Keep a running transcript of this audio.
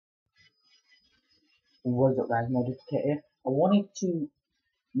What's up guys, Modificator here. I wanted to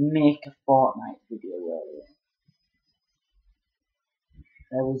make a Fortnite video earlier.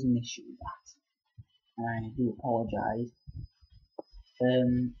 There was an issue with that, and I do apologise.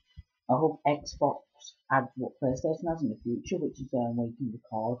 I hope Xbox adds what PlayStation has in the future, which is where you can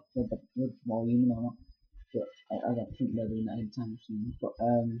record with volume and all that. But I don't think they're doing that anytime soon. But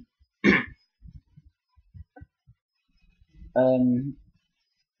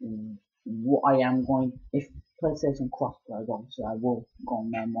what I am going, if PlayStation crossplay, obviously I will go on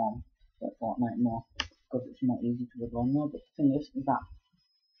there more, like Fortnite more, because it's more easy to go on there. But the thing is that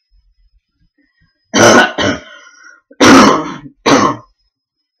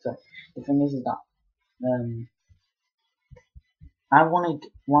so the thing is that I wanted,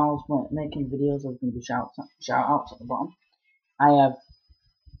 while I was making videos, I was going to do shout outs at the bottom. I have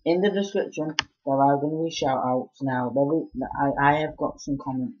in the description there are going to be shout outs now. I have got some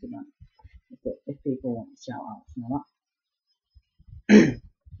comments about if people want shout outs and all that.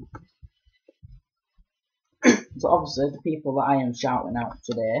 So obviously the people that I am shouting out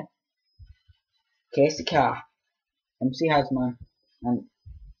today: Casey Carr, MC Hasman, and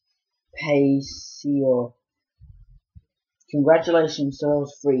Payseo. Congratulations to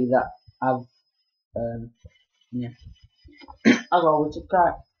those three that I've yeah. As always,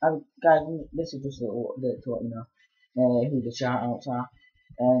 guys, this is just a little bit to let you know who the shout outs are,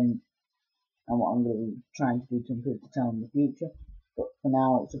 and what I'm going to be trying to do to improve the channel in the future. But for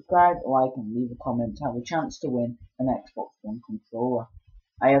now, subscribe, like, and leave a comment to have a chance to win an Xbox One controller.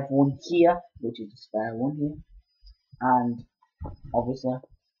 I have one here, which is a spare one here, and obviously,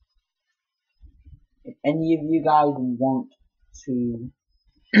 if any of you guys want to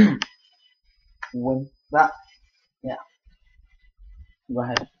win that, yeah, go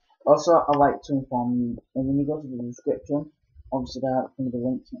ahead. Also, I'd like to inform you, and when you go to the description, obviously there are some of the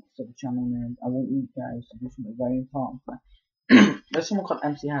links next to the channel name. I want you guys to do something very important. There's someone called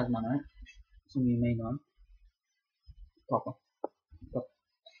MC Hasman, right? Some of you may know him. Proper.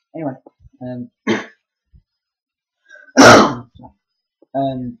 Anyway,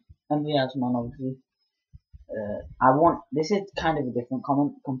 MC Hasman, obviously. This is kind of a different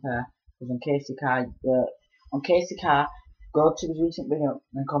comment compare, because on Casey Carr, go to his recent video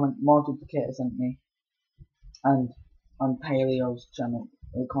and comment more duplicator sent me, and on Paleo's channel,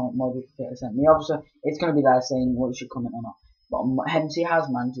 comment more duplicator sent me. Obviously, it's going to be there saying what you should comment or not. But on MC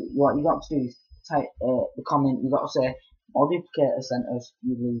Hasman, what you got to do is type the comment. You got to say more duplicator sent us,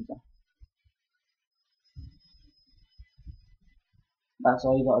 you loser. That's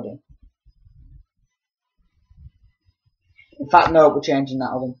all you got to do. In fact, no, we're changing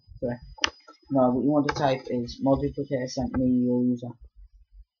that other. Sorry. No, what you want to type is Modificator sent me your user.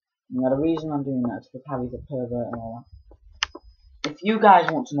 Now the reason I'm doing that is because Harry's a pervert and all that. If you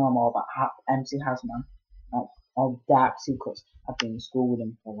guys want to know more about MC Hasman, or dark secrets, I've been in school with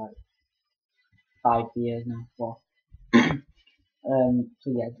him for like 5 years now. 4. So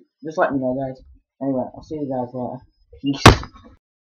yeah, just let me know guys. Anyway, I'll see you guys later. Peace.